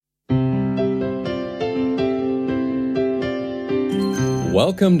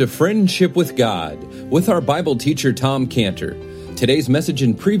Welcome to Friendship with God with our Bible teacher Tom Cantor. Today's message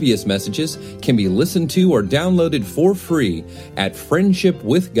and previous messages can be listened to or downloaded for free at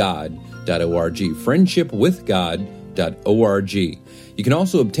friendshipwithgod.org, friendshipwithgod.org. You can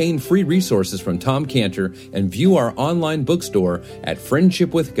also obtain free resources from Tom Cantor and view our online bookstore at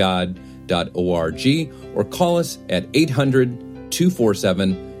friendshipwithgod.org or call us at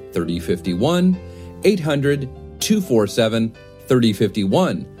 800-247-3051, 800-247-3051.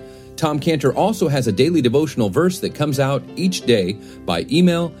 Tom Cantor also has a daily devotional verse that comes out each day by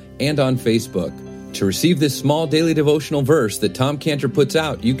email and on Facebook. To receive this small daily devotional verse that Tom Cantor puts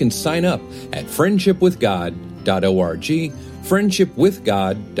out, you can sign up at friendshipwithgod.org,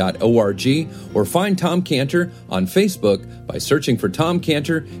 friendshipwithgod.org, or find Tom Cantor on Facebook by searching for Tom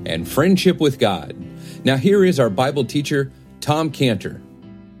Cantor and Friendship with God. Now here is our Bible teacher, Tom Cantor.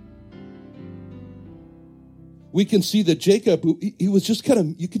 We can see that Jacob, he was just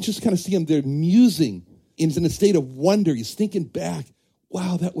you can just kind of see him there musing. He's in a state of wonder. He's thinking back,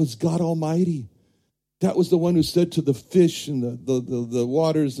 wow, that was God Almighty. That was the one who said to the fish and the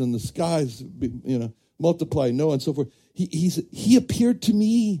waters and the skies, multiply, Noah, and so forth. He appeared to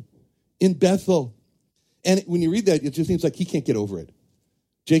me in Bethel. And when you read that, it just seems like he can't get over it.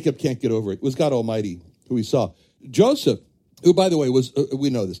 Jacob can't get over it. It was God Almighty who he saw. Joseph, who, by the way, was, we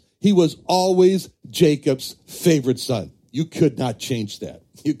know this, he was always Jacob's favorite son. You could not change that.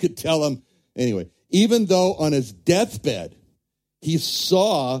 You could tell him, anyway, even though on his deathbed, he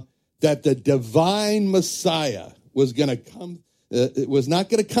saw that the divine Messiah was going to come, it was not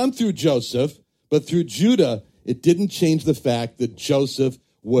going to come through Joseph, but through Judah. It didn't change the fact that Joseph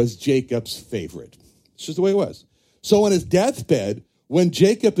was Jacob's favorite. It's just the way it was. So on his deathbed, when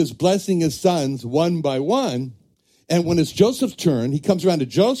Jacob is blessing his sons one by one, and when it's Joseph's turn, he comes around to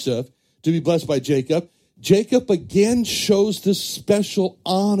Joseph to be blessed by Jacob. Jacob again shows this special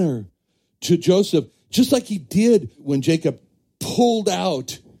honor to Joseph, just like he did when Jacob pulled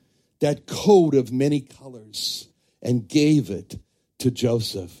out that coat of many colors and gave it to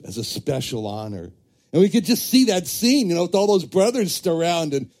Joseph as a special honor. And we could just see that scene, with all those brothers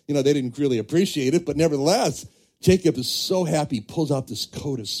around, and, they didn't really appreciate it, but nevertheless, Jacob is so happy, he pulls out this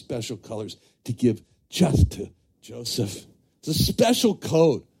coat of special colors to give just to Joseph. It's a special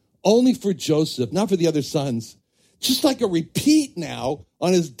coat, only for Joseph, not for the other sons. Just like a repeat now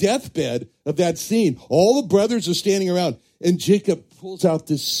on his deathbed of that scene. All the brothers are standing around, and Jacob pulls out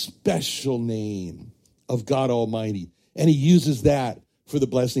this special name of God Almighty, and he uses that for the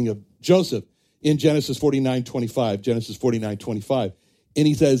blessing of Joseph in Genesis 49:25. And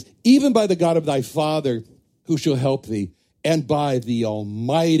he says, even by the God of thy father who shall help thee, and by the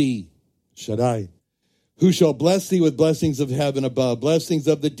Almighty Shaddai, who shall bless thee with blessings of heaven above, blessings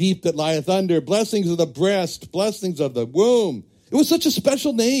of the deep that lieth under, blessings of the breast, blessings of the womb. It was such a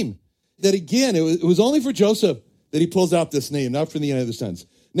special name that, again, it was only for Joseph that he pulls out this name, not for the other sons.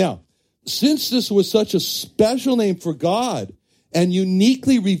 Now, since this was such a special name for God and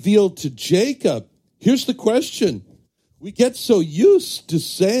uniquely revealed to Jacob, here's the question. We get so used to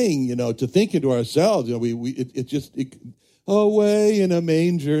saying, to thinking to ourselves, away in a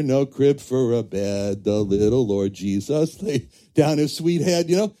manger, no crib for a bed, the little Lord Jesus lay down his sweet head.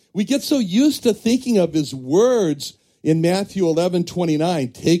 We get so used to thinking of his words in Matthew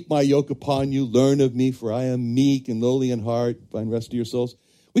 11:29. Take my yoke upon you, learn of me, for I am meek and lowly in heart, find rest to your souls.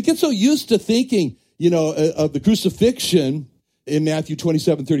 We get so used to thinking, of the crucifixion in Matthew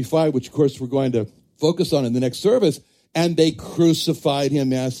 27:35, which of course we're going to focus on in the next service. And they crucified him,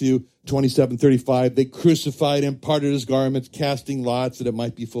 Matthew 27:35. They crucified him, parted his garments, casting lots that it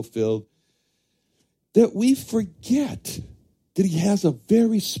might be fulfilled. That we forget that he has a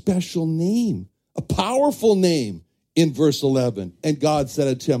very special name, a powerful name in verse 11. And God said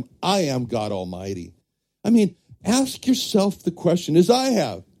unto him, I am God Almighty. Ask yourself the question, as I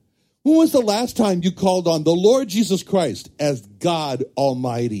have. When was the last time you called on the Lord Jesus Christ as God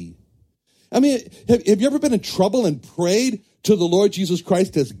Almighty? Have you ever been in trouble and prayed to the Lord Jesus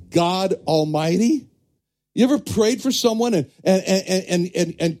Christ as God Almighty? You ever prayed for someone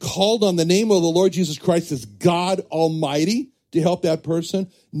and called on the name of the Lord Jesus Christ as God Almighty to help that person?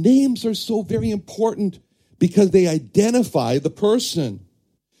 Names are so very important because they identify the person.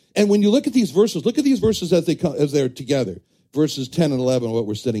 And when you look at these verses as they're together. Verses 10 and 11, what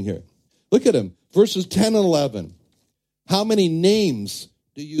we're studying here. Look at them. Verses 10 and 11. How many names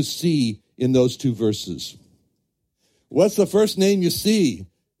do you see in those two verses? What's the first name you see?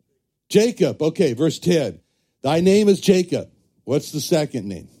 Jacob. Okay, verse 10. Thy name is Jacob. What's the second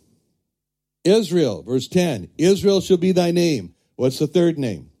name? Israel. Verse 10. Israel shall be thy name. What's the third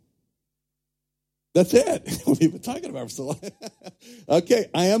name? That's it. We've been talking about verse 11. Okay,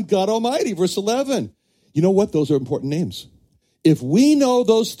 I am God Almighty, verse 11. You know what? Those are important names. If we know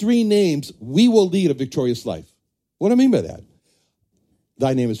those three names, we will lead a victorious life. What do I mean by that?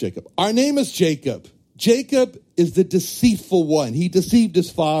 Thy name is Jacob. Our name is Jacob. Jacob is the deceitful one. He deceived his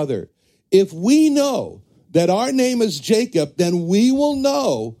father. If we know that our name is Jacob, then we will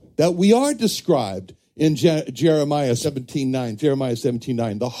know that we are described in Jeremiah 17:9. Jeremiah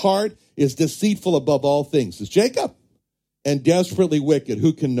 17:9. The heart is deceitful above all things. It's Jacob. And desperately wicked.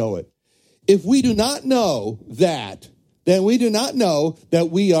 Who can know it? If we do not know that, then we do not know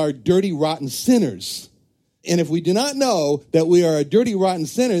that we are dirty, rotten sinners. And if we do not know that we are a dirty, rotten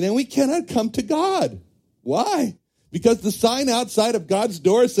sinner, then we cannot come to God. Why? Because the sign outside of God's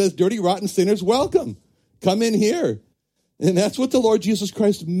door says, dirty, rotten sinners, welcome. Come in here. And that's what the Lord Jesus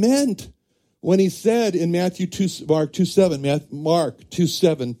Christ meant when he said in Mark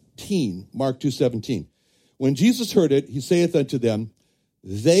 2:17. When Jesus heard it, he saith unto them,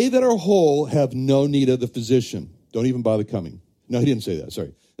 they that are whole have no need of the physician. Don't even bother coming. No, he didn't say that,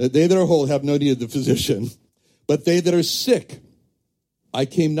 sorry. They that are whole have no need of the physician, but they that are sick. I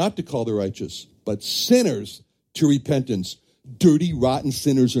came not to call the righteous, but sinners to repentance. Dirty, rotten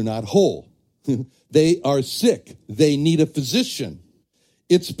sinners are not whole. They are sick. They need a physician.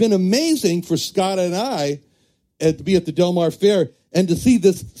 It's been amazing for Scott and I to be at the Del Mar Fair and to see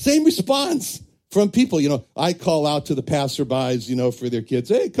this same response from people. You know, I call out to the passerbys, you know, for their kids.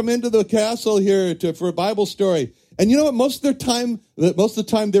 Hey, come into the castle here for a Bible story. And you know what? Most of the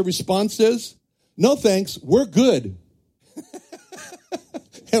time their response is, no thanks, we're good.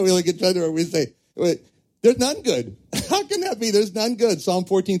 And we look at each other and we say, wait, there's none good. How can that be? There's none good. Psalm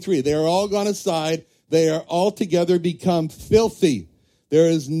 14:3. They are all gone aside. They are altogether become filthy. There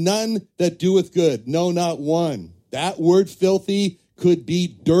is none that doeth good. No, not one. That word filthy could be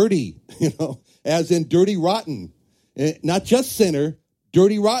dirty, you know, as in dirty, rotten. Not just sinner,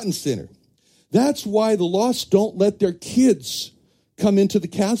 dirty, rotten sinner. That's why the lost don't let their kids come into the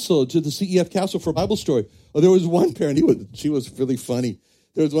castle, to the CEF castle for a Bible story. Oh, there was one parent, she was really funny.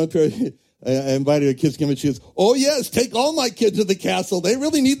 There was one parent, I invited her kids to come and she goes, oh yes, take all my kids to the castle. They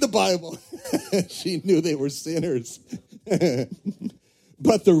really need the Bible. She knew they were sinners.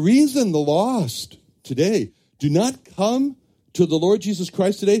 But the reason the lost today do not come to the Lord Jesus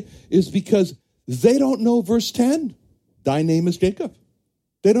Christ today is because they don't know verse 10. Thy name is Jacob.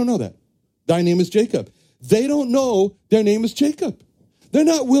 They don't know that. Thy name is Jacob. They don't know their name is Jacob. They're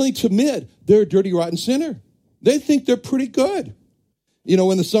not willing to admit they're a dirty, rotten sinner. They think they're pretty good. You know,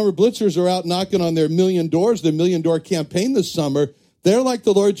 when the summer blitzers are out knocking on their million doors, their $1 million campaign this summer, they're like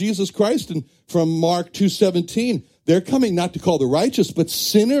the Lord Jesus Christ. And from Mark 2:17, they're coming not to call the righteous, but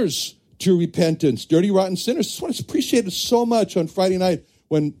sinners to repentance, dirty, rotten sinners. This one is appreciated so much on Friday night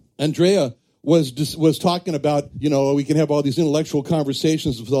when Andrea was talking about, you know, we can have all these intellectual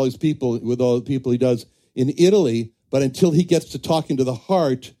conversations with all the people he does in Italy, but until he gets to talking to the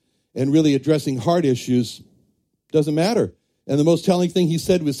heart and really addressing heart issues, doesn't matter. And the most telling thing he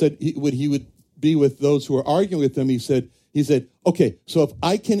said was that when he would be with those who were arguing with him, he said, okay, so if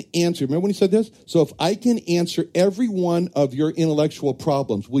I can answer, remember when he said this? So if I can answer every one of your intellectual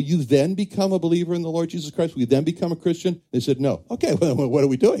problems, will you then become a believer in the Lord Jesus Christ? Will you then become a Christian? They said, no. Okay, well, what are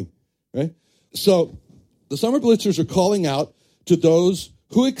we doing? Right? So the summer blitzers are calling out to those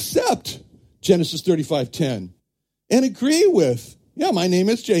who accept Genesis 35:10 and agree with, yeah, my name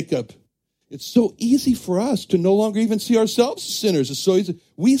is Jacob. It's so easy for us to no longer even see ourselves as sinners. It's so easy.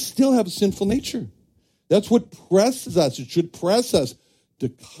 We still have a sinful nature. That's what presses us. It should press us to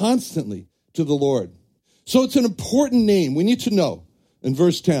constantly to the Lord. So it's an important name. We need to know. In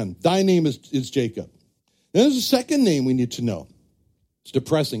verse 10, thy name is Jacob. Then there's a second name we need to know. It's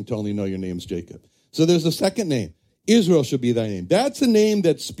depressing to only know your name is Jacob. So there's a second name. Israel shall be thy name. That's a name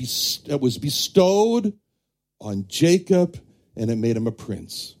that was bestowed on Jacob, and it made him a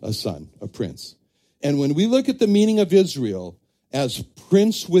prince, a son, a prince. And when we look at the meaning of Israel as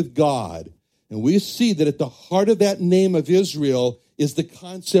prince with God, and we see that at the heart of that name of Israel is the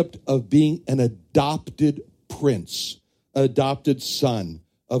concept of being an adopted prince, adopted son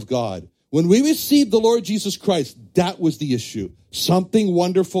of God. When we received the Lord Jesus Christ, that was the issue. Something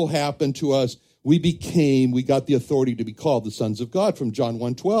wonderful happened to us. We got the authority to be called the sons of God from John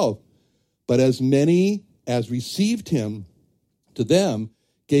 1:12. But as many as received him, to them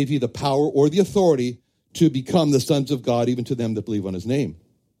gave he the power or the authority to become the sons of God, even to them that believe on his name.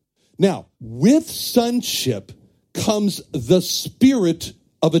 Now, with sonship comes the spirit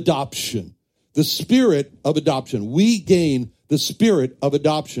of adoption. The spirit of adoption. We gain the spirit of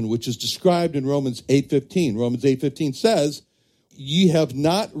adoption, which is described in Romans 8:15. Romans 8:15 says, ye have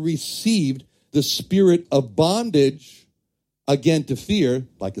not received the spirit of bondage, again to fear,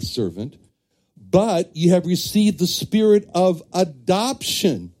 like a servant, but ye have received the spirit of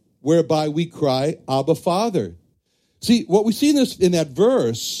adoption, whereby we cry, Abba, Father. See, what we see in that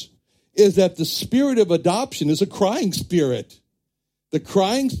verse is that the spirit of adoption is a crying spirit. The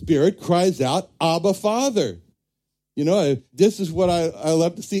crying spirit cries out, Abba, Father. You know, this is what I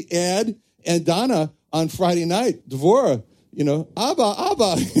love to see Ed and Donna on Friday night. Devorah, you know, Abba,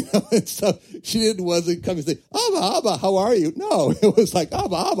 Abba. And so wasn't coming to say, Abba, Abba, how are you? No, it was like,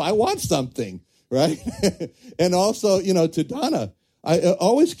 Abba, Abba, I want something, right? And also, you know, to Donna,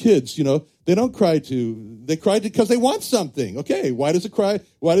 always kids, you know, they cry because they want something. Okay, why does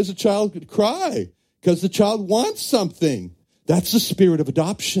a child cry? Because the child wants something. That's the spirit of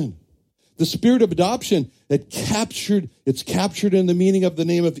adoption. The spirit of adoption it's captured in the meaning of the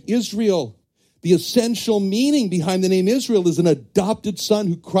name of Israel. The essential meaning behind the name Israel is an adopted son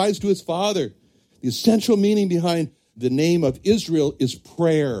who cries to his father. The essential meaning behind the name of Israel is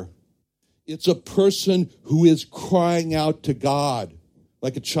prayer. It's a person who is crying out to God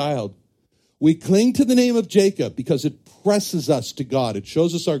like a child. We cling to the name of Jacob because it presses us to God. It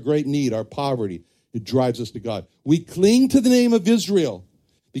shows us our great need, our poverty. It drives us to God. We cling to the name of Israel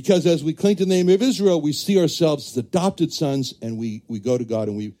because as we cling to the name of Israel, we see ourselves as adopted sons and we go to God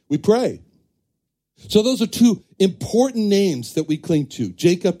and we pray. So those are two important names that we cling to,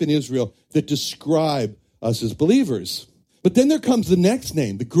 Jacob and Israel, that describe us as believers. But then there comes the next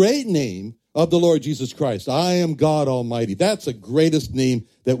name, the great name of the Lord Jesus Christ. I am God Almighty. That's the greatest name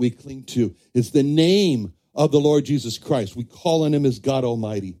that we cling to. It's the name of the Lord Jesus Christ. We call on him as God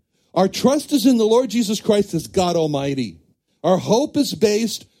Almighty. Our trust is in the Lord Jesus Christ as God Almighty. Our hope is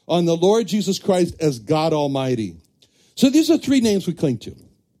based on the Lord Jesus Christ as God Almighty. So these are three names we cling to.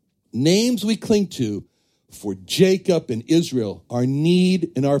 Names we cling to for Jacob and Israel, our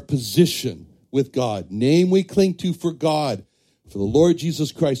need and our position with God. Name we cling to for God, for the Lord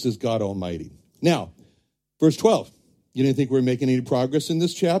Jesus Christ as God Almighty. Now, verse 12. You didn't think we were making any progress in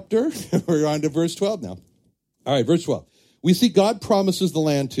this chapter? We're on to verse 12 now. All right, verse 12. We see God promises the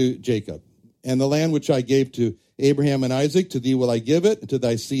land to Jacob. And the land which I gave to Abraham and Isaac, to thee will I give it, and to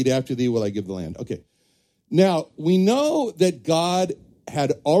thy seed after thee will I give the land. Okay. Now, we know that God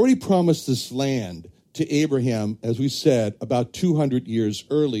had already promised this land to Abraham, as we said, about 200 years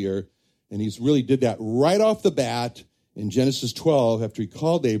earlier. And he's really did that right off the bat in Genesis 12. After he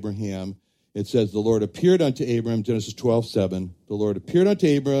called Abraham, it says, the Lord appeared unto Abram, Genesis 12:7. The Lord appeared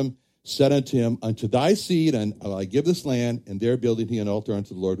unto Abram, said unto him, unto thy seed, and I give this land, and there builded he an altar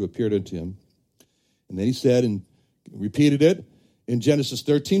unto the Lord who appeared unto him. And then he said, and repeated it in Genesis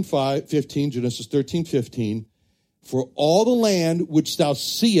 13:15, Genesis 13:15, for all the land which thou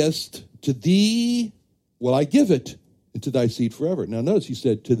seest, to thee will I give it, and to thy seed forever. Now notice he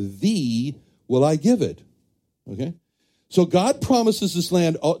said, to thee will I give it. Okay? So God promises this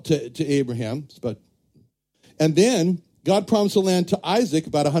land to Abraham, and then God promised the land to Isaac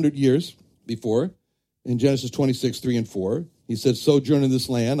about 100 years before, in Genesis 26:3 and 4. He said, sojourn in this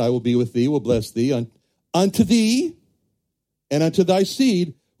land, I will be with thee, will bless thee. Unto thee and unto thy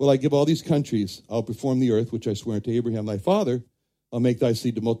seed will I give all these countries. I'll perform the earth, which I swear unto Abraham thy father. I'll make thy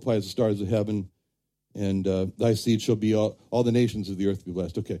seed to multiply as the stars of heaven, and thy seed shall be all the nations of the earth be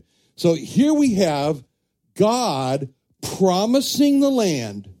blessed. Okay, so here we have God promising the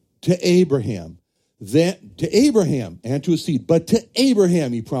land to Abraham, then to Abraham and to his seed. But to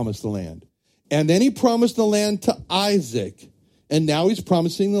Abraham he promised the land. And then he promised the land to Isaac. And now he's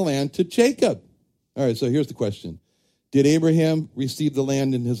promising the land to Jacob. All right, so here's the question. Did Abraham receive the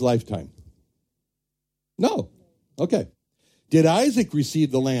land in his lifetime? No. Okay. Did Isaac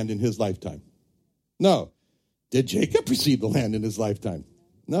receive the land in his lifetime? No. Did Jacob receive the land in his lifetime?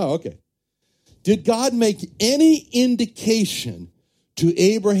 No. Okay. Did God make any indication to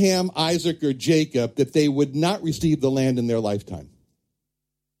Abraham, Isaac, or Jacob that they would not receive the land in their lifetime?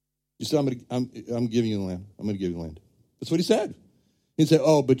 You said, I'm giving you the land. I'm going to give you the land. That's what he said. He said,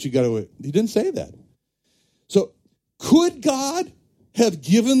 oh, but you got to. He didn't say that. So could God have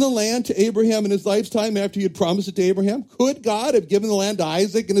given the land to Abraham in his lifetime after he had promised it to Abraham? Could God have given the land to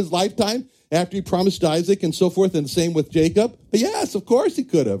Isaac in his lifetime after he promised to Isaac and so forth, and the same with Jacob? Yes, of course he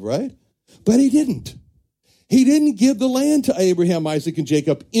could have, right? But he didn't. He didn't give the land to Abraham, Isaac, and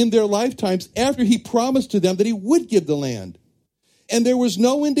Jacob in their lifetimes after he promised to them that he would give the land. And there was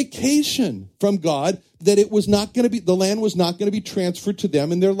no indication from God that it was not going to be, the land was not going to be transferred to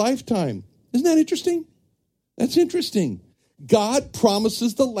them in their lifetime. Isn't that interesting? That's interesting. God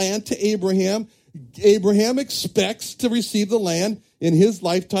promises the land to Abraham. Abraham expects to receive the land in his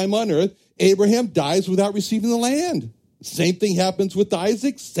lifetime on earth. Abraham dies without receiving the land. Same thing happens with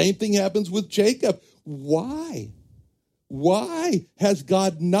Isaac. Same thing happens with Jacob. Why? Why has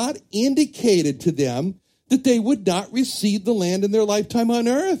God not indicated to them that they would not receive the land in their lifetime on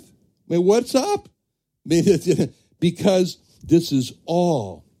earth? I mean, what's up? Because this is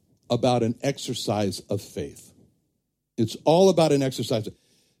all about an exercise of faith. It's all about an exercise.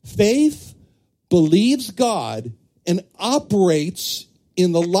 Faith believes God and operates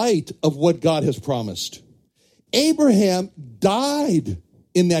in the light of what God has promised. Abraham died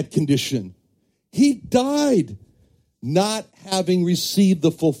in that condition. He died not having received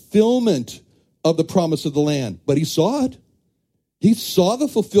the fulfillment of the promise of the land, but he saw it. He saw the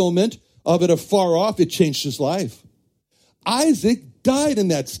fulfillment of it afar off. It changed his life. Isaac died in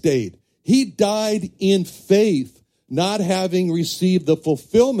that state. He died in faith, not having received the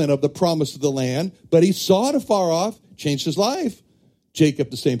fulfillment of the promise of the land, but he saw it afar off, changed his life. Jacob,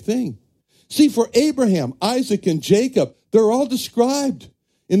 the same thing. See, for Abraham, Isaac, and Jacob, they're all described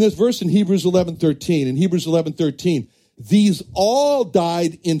in this verse in Hebrews 11:13. In Hebrews 11:13, these all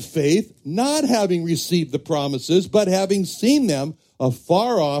died in faith, not having received the promises, but having seen them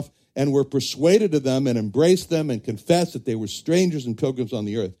afar off, and were persuaded of them and embraced them and confessed that they were strangers and pilgrims on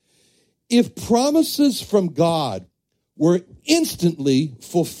the earth. If promises from God were instantly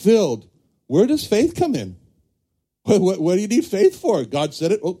fulfilled, where does faith come in? What do you need faith for? God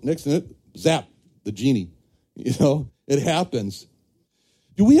said it. Oh, next minute, zap, the genie. It happens.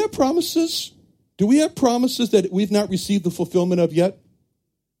 Do we have promises? Do we have promises that we've not received the fulfillment of yet?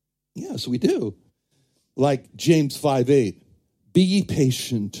 Yes, we do. Like James 5:8, be ye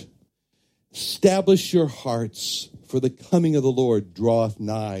patient. Establish your hearts, for the coming of the Lord draweth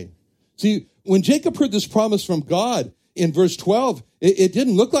nigh. See, when Jacob heard this promise from God in verse 12, it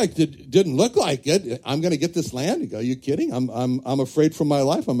didn't look like it. I'm going to get this land. Are you kidding? I'm afraid for my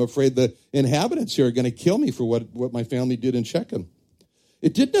life. I'm afraid the inhabitants here are going to kill me for what my family did in Shechem.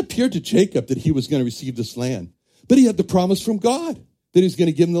 It didn't appear to Jacob that he was going to receive this land, but he had the promise from God that he was going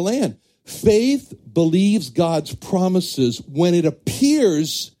to give him the land. Faith believes God's promises when it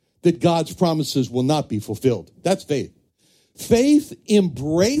appears that God's promises will not be fulfilled. That's faith. Faith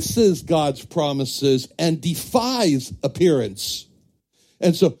embraces God's promises and defies appearance.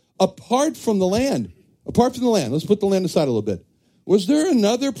 And so apart from the land, let's put the land aside a little bit. Was there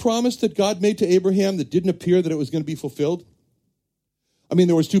another promise that God made to Abraham that didn't appear that it was going to be fulfilled? I mean,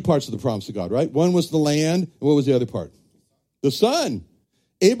 there was two parts of the promise of God, right? One was the land, and what was the other part? The son.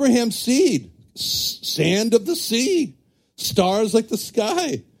 Abraham's seed, sand of the sea, stars like the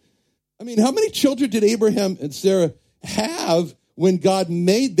sky. I mean, how many children did Abraham and Sarah have when God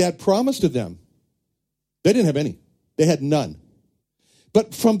made that promise to them? They didn't have any. They had none.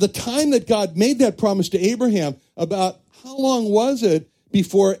 But from the time that God made that promise to Abraham, about how long was it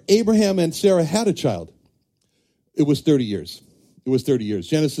before Abraham and Sarah had a child? It was 30 years. It was 30 years.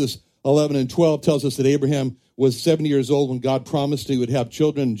 Genesis 11 and 12 tells us that Abraham was 70 years old when God promised he would have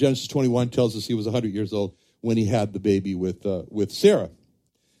children. Genesis 21 tells us he was 100 years old when he had the baby with Sarah.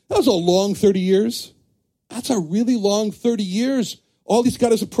 That was a long 30 years. That's a really long 30 years. All he's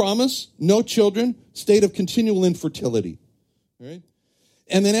got is a promise, no children, state of continual infertility. All right?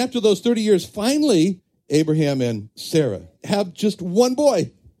 And then after those 30 years, finally, Abraham and Sarah have just one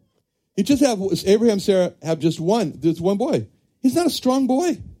boy. Abraham and Sarah have just one. There's one boy. He's not a strong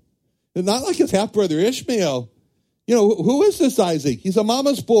boy. Not like his half-brother Ishmael. Who is this Isaac? He's a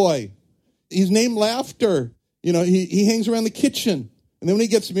mama's boy. He's named Laughter. He hangs around the kitchen. And then when he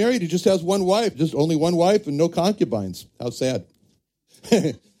gets married, he just has one wife, just only one wife and no concubines. How sad.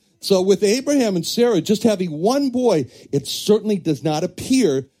 So with Abraham and Sarah just having one boy, it certainly does not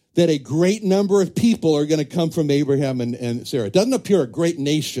appear that a great number of people are going to come from Abraham and Sarah. It doesn't appear a great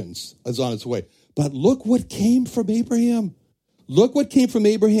nation is on its way. But look what came from Abraham. Look what came from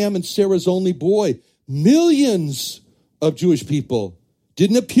Abraham and Sarah's only boy. Millions of Jewish people.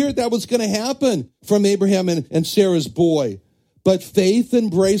 Didn't appear that was going to happen from Abraham and Sarah's boy. But faith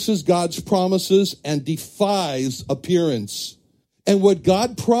embraces God's promises and defies appearance. And what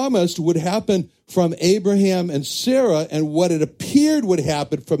God promised would happen from Abraham and Sarah, and what it appeared would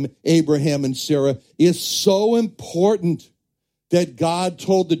happen from Abraham and Sarah, is so important that God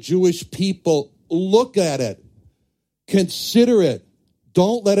told the Jewish people, look at it, consider it,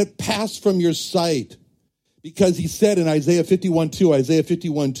 don't let it pass from your sight. Because he said in Isaiah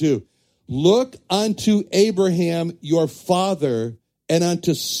 51:2, look unto Abraham your father, and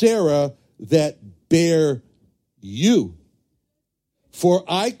unto Sarah that bare you. For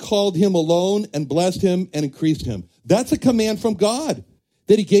I called him alone and blessed him and increased him. That's a command from God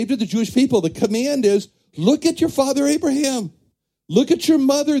that he gave to the Jewish people. The command is, look at your father Abraham. Look at your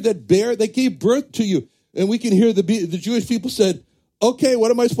mother that gave birth to you. And we can hear the Jewish people said, okay,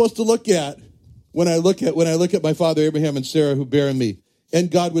 what am I supposed to look at when I look at my father Abraham and Sarah who bear me? And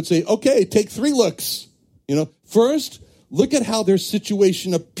God would say, okay, take 3 looks. First, look at how their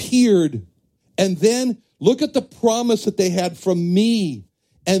situation appeared. And then look at the promise that they had from me.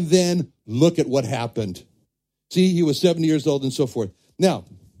 And then look at what happened. See, he was 70 years old and so forth. Now,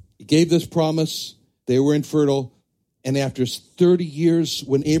 he gave this promise. They were infertile. And after 30 years,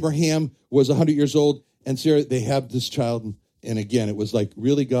 when Abraham was 100 years old and Sarah, they have this child. And again, it was like,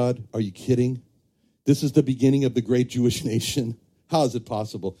 really, God? Are you kidding? This is the beginning of the great Jewish nation. How is it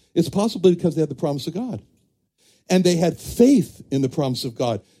possible? It's possible because they had the promise of God. And they had faith in the promise of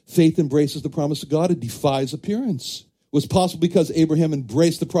God. Faith embraces the promise of God. It defies appearance. It was possible because Abraham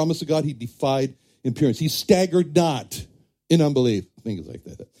embraced the promise of God. He defied appearance. He staggered not in unbelief. Things like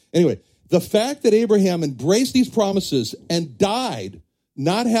that. Anyway, the fact that Abraham embraced these promises and died,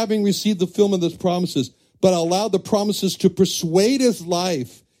 not having received the fulfillment of those promises, but allowed the promises to persuade his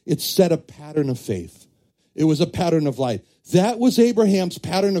life, it set a pattern of faith. It was a pattern of life. That was Abraham's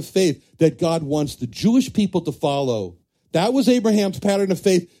pattern of faith that God wants the Jewish people to follow. That was Abraham's pattern of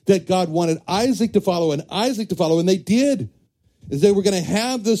faith that God wanted Isaac to follow, and they did. As they were going to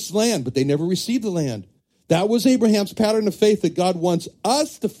have this land, but they never received the land. That was Abraham's pattern of faith that God wants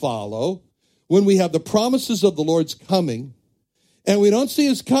us to follow when we have the promises of the Lord's coming. And we don't see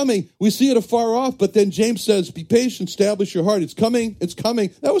his coming. We see it afar off, but then James says, be patient, establish your heart. It's coming, it's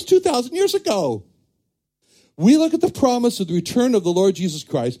coming. That was 2,000 years ago. We look at the promise of the return of the Lord Jesus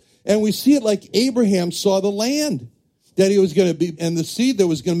Christ, and we see it like Abraham saw the land that he was going to be, and the seed that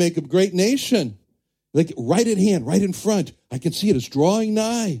was going to make a great nation. Like right at hand, right in front. I can see it. It's drawing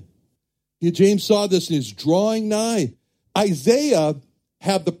nigh. James saw this and it's drawing nigh. Isaiah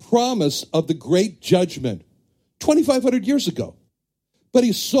had the promise of the great judgment 2,500 years ago. But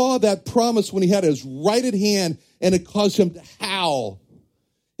he saw that promise when he had it right at hand, and it caused him to howl.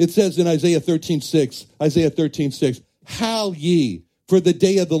 It says in Isaiah 13:6, howl ye, for the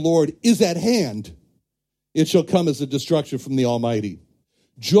day of the Lord is at hand. It shall come as a destruction from the Almighty.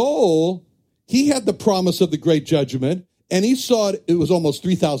 Joel, he had the promise of the great judgment, and he saw it. It was almost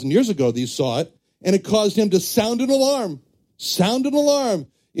 3,000 years ago that he saw it, and it caused him to sound an alarm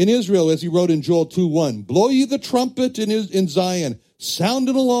in Israel, as he wrote in Joel 2:1. Blow ye the trumpet in Zion, sound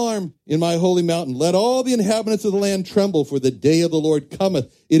an alarm in my holy mountain. Let all the inhabitants of the land tremble, for the day of the Lord cometh.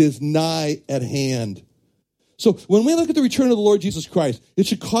 It is nigh at hand. So when we look at the return of the Lord Jesus Christ, it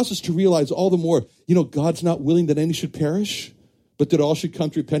should cause us to realize all the more, God's not willing that any should perish, but that all should come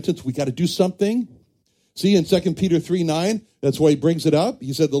to repentance. We got to do something. See, in 2 Peter 3:9, that's why he brings it up.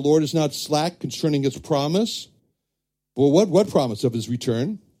 He said, the Lord is not slack concerning his promise. Well, what promise of his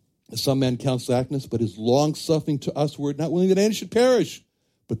return? Some men count slackness, but his long-suffering to us, word not willing that any should perish,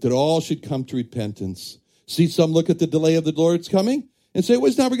 but that all should come to repentance. See, some look at the delay of the Lord's coming and say, well,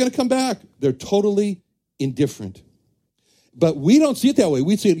 he's never going to come back. They're totally indifferent. But we don't see it that way.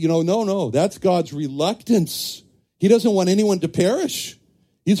 We see it, no, that's God's reluctance. He doesn't want anyone to perish.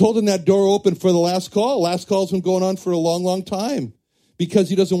 He's holding that door open for the last call. Last call's been going on for a long, long time because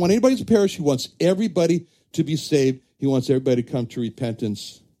he doesn't want anybody to perish. He wants everybody to be saved. He wants everybody to come to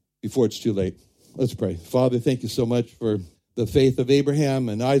repentance before it's too late. Let's pray. Father, thank you so much for the faith of Abraham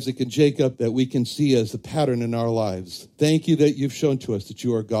and Isaac and Jacob that we can see as a pattern in our lives. Thank you that you've shown to us that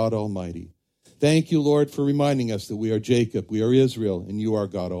you are God Almighty. Thank you, Lord, for reminding us that we are Jacob, we are Israel, and you are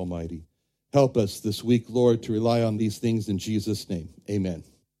God Almighty. Help us this week, Lord, to rely on these things in Jesus' name. Amen.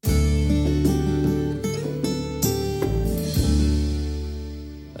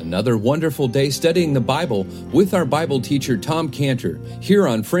 Another wonderful day studying the Bible with our Bible teacher, Tom Cantor, here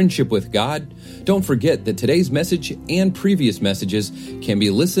on Friendship with God. Don't forget that today's message and previous messages can be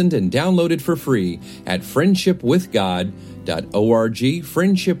listened and downloaded for free at friendshipwithgod.org,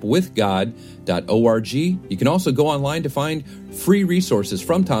 friendshipwithgod.org. You can also go online to find free resources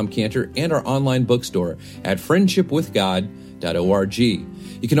from Tom Cantor and our online bookstore at friendshipwithgod.org.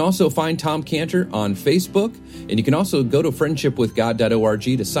 You can also find Tom Cantor on Facebook, and you can also go to friendshipwithgod.org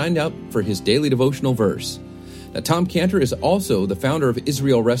to sign up for his daily devotional verse. Now, Tom Cantor is also the founder of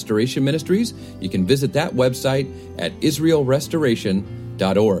Israel Restoration Ministries. You can visit that website at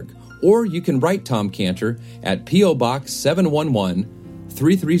israelrestoration.org. Or you can write Tom Cantor at P.O. Box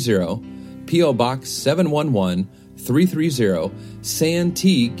 711-330, P.O. Box 711-330,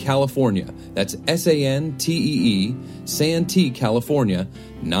 Santee, California. That's Santee, Santee, California,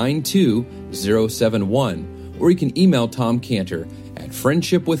 92071. Or you can email Tom Cantor at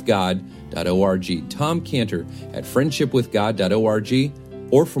friendshipwithgod.org, Tom Cantor at friendshipwithgod.org.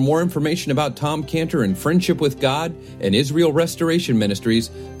 Or for more information about Tom Cantor and Friendship with God and Israel Restoration Ministries,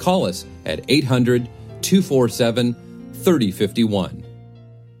 call us at 800 888-247-3051.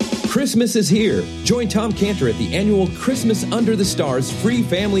 Christmas is here. Join Tom Cantor at the annual Christmas Under the Stars Free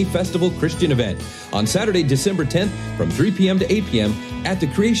Family Festival Christian event on Saturday, December 10th from 3 p.m. to 8 p.m. at the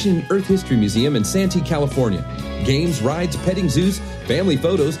Creation and Earth History Museum in Santee, California. Games, rides, petting zoos, family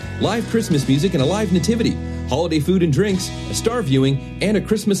photos, live Christmas music, and a live nativity, holiday food and drinks, a star viewing, and a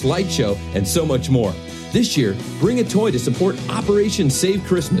Christmas light show, and so much more. This year, bring a toy to support Operation Save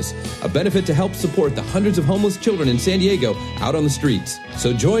Christmas, a benefit to help support the hundreds of homeless children in San Diego out on the streets.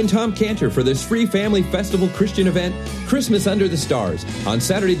 So join Tom Cantor for this free family festival Christian event, Christmas Under the Stars, on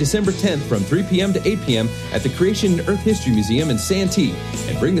Saturday, December 10th from 3 p.m. to 8 p.m. at the Creation and Earth History Museum in Santee.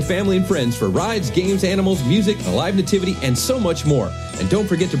 And bring the family and friends for rides, games, animals, music, a live nativity, and so much more. And don't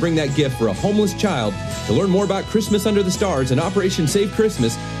forget to bring that gift for a homeless child. To learn more about Christmas Under the Stars and Operation Save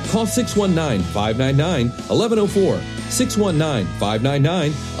Christmas, call 619-599-1104,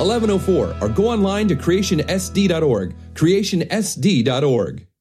 619-599-1104, or go online to creationsd.org, creationsd.org.